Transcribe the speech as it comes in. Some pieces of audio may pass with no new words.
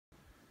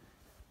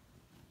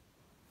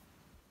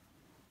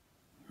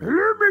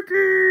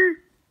Mickey!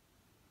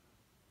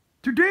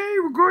 Today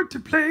we're going to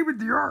play with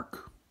the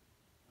Ark.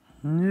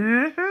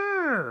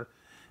 Yeah,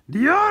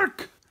 the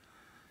Ark!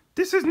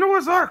 This is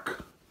Noah's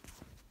Ark.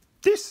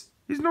 This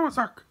is Noah's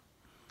Ark.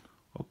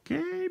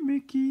 Okay,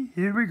 Mickey,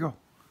 here we go.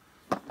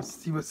 Let's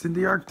see what's in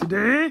the Ark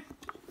today.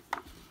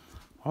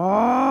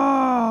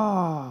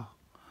 Oh,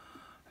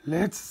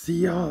 let's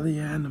see all the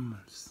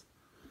animals.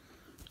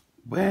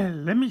 Well,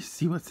 let me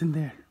see what's in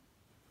there.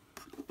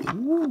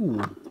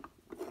 Ooh,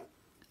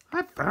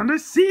 I found a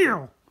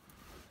seal.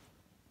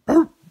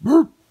 Burp,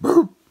 burp,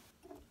 burp.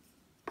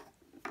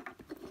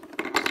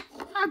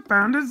 I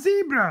found a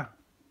zebra.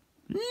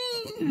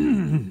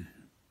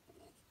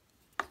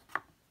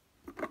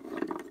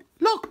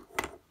 Look,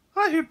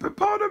 a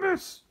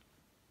hippopotamus.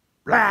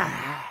 Blah.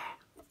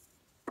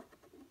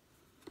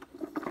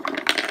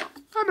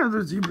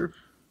 Another zebra.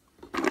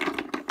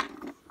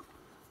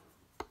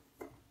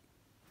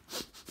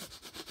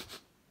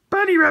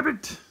 Bunny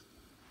rabbit.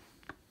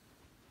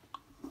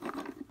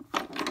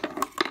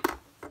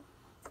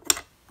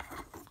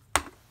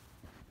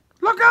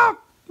 Look out!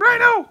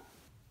 Rhino!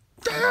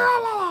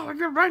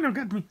 Rhino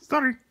got me.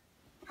 Sorry.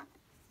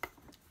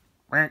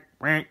 Quack,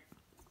 quack.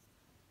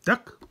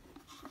 Duck.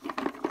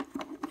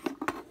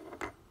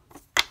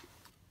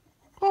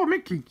 Oh,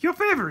 Mickey, your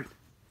favorite.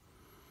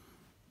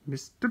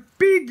 Mr.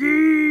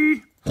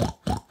 Piggy.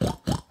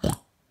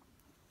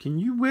 Can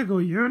you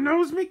wiggle your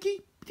nose,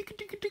 Mickey? Ticka,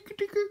 ticka, ticka,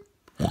 ticka.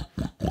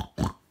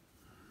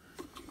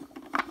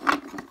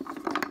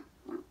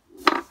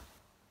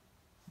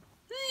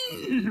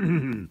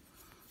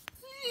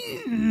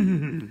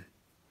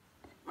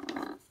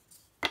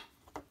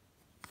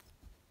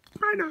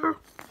 Rhino.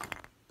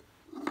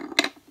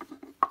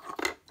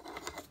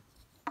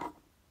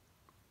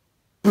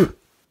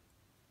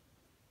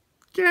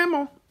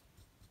 Camel.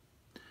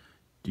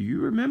 Do you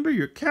remember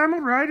your camel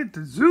ride at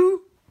the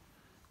zoo?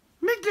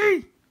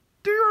 Mickey,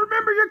 do you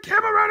remember your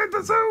camel ride at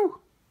the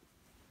zoo?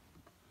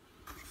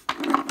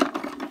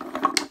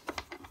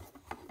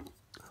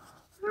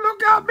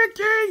 Look out,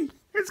 Mickey!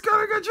 It's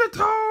gonna get your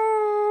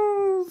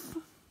toes!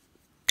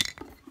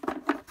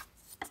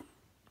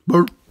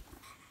 Burp.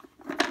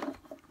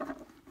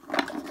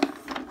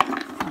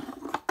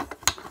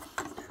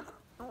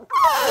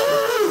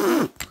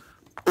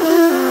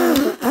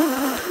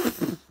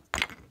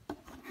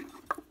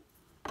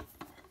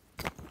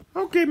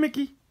 Okay,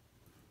 Mickey.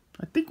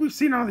 I think we've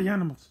seen all the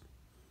animals.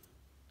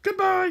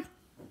 Goodbye.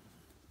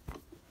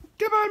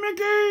 Goodbye,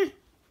 Mickey.